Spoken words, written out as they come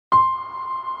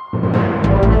And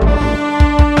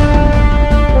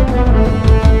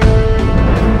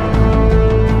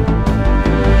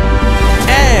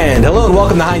hello and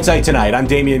welcome to Hindsight Tonight. I'm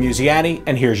Damian Muziani,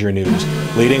 and here's your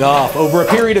news. Leading off, over a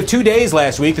period of 2 days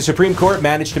last week, the Supreme Court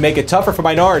managed to make it tougher for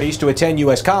minorities to attend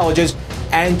U.S. colleges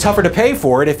and tougher to pay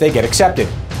for it if they get accepted.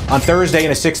 On Thursday,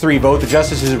 in a 6-3 vote, the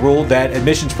justices ruled that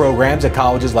admissions programs at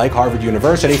colleges like Harvard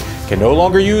University can no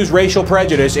longer use racial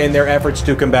prejudice in their efforts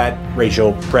to combat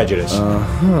racial prejudice.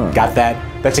 Got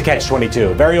that? That's a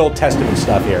catch-22. Very Old Testament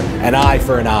stuff here. An eye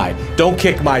for an eye. Don't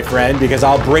kick my friend, because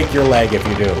I'll break your leg if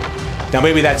you do. Now,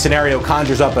 maybe that scenario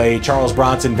conjures up a Charles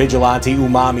Bronson vigilante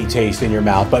umami taste in your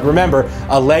mouth, but remember,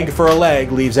 a leg for a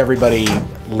leg leaves everybody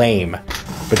lame.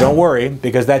 But don't worry,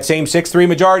 because that same 6-3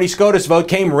 majority SCOTUS vote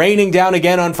came raining down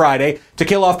again on Friday to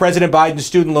kill off President Biden's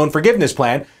student loan forgiveness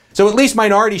plan, so at least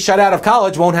minorities shut out of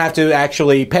college won't have to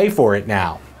actually pay for it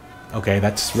now. Okay,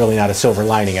 that's really not a silver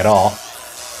lining at all.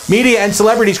 Media and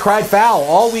celebrities cried foul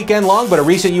all weekend long, but a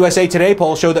recent USA Today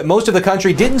poll showed that most of the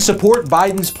country didn't support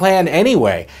Biden's plan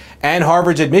anyway. And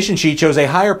Harvard's admission sheet shows a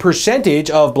higher percentage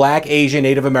of Black, Asian,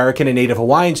 Native American, and Native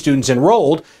Hawaiian students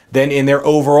enrolled than in their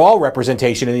overall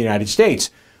representation in the United States.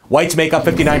 Whites make up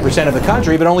 59% of the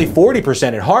country, but only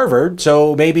 40% at Harvard,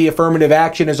 so maybe affirmative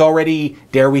action has already,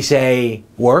 dare we say,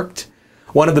 worked?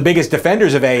 One of the biggest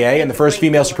defenders of AA and the first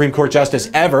female Supreme Court justice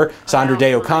ever, Sandra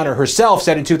Day O'Connor herself,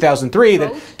 said in 2003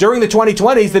 that during the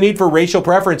 2020s, the need for racial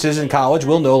preferences in college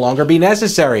will no longer be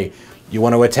necessary. You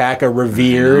want to attack a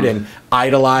revered and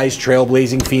idolized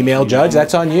trailblazing female judge?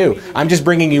 That's on you. I'm just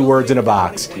bringing you words in a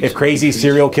box. If crazy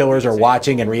serial killers are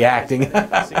watching and reacting,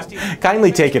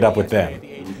 kindly take it up with them.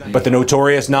 But the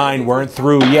Notorious Nine weren't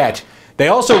through yet. They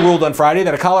also ruled on Friday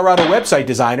that a Colorado website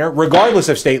designer, regardless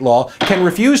of state law, can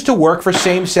refuse to work for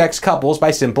same-sex couples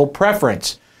by simple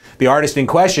preference. The artist in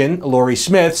question, Lori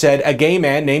Smith, said a gay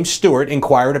man named Stuart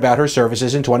inquired about her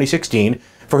services in 2016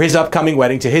 for his upcoming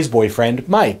wedding to his boyfriend,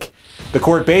 Mike. The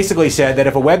court basically said that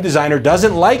if a web designer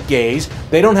doesn't like gays,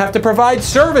 they don't have to provide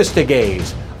service to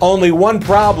gays. Only one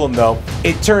problem, though.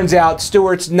 It turns out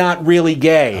Stewart's not really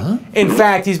gay. In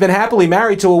fact, he's been happily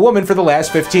married to a woman for the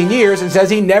last 15 years and says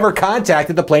he never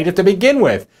contacted the plaintiff to begin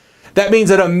with. That means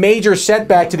that a major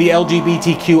setback to the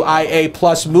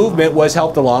LGBTQIA+ movement was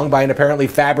helped along by an apparently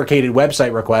fabricated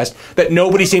website request that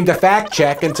nobody seemed to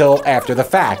fact-check until after the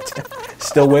fact.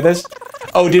 Still with us?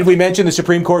 Oh, did we mention the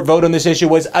Supreme Court vote on this issue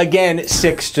was again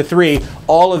 6-3.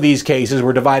 All of these cases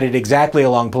were divided exactly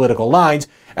along political lines,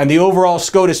 and the overall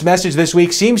SCOTUS message this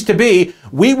week seems to be,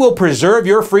 we will preserve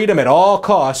your freedom at all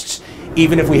costs,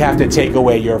 even if we have to take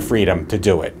away your freedom to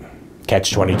do it.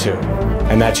 Catch-22.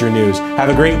 And that's your news. Have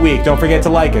a great week. Don't forget to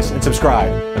like us and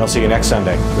subscribe, and I'll see you next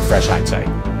Sunday with Fresh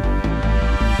Hindsight.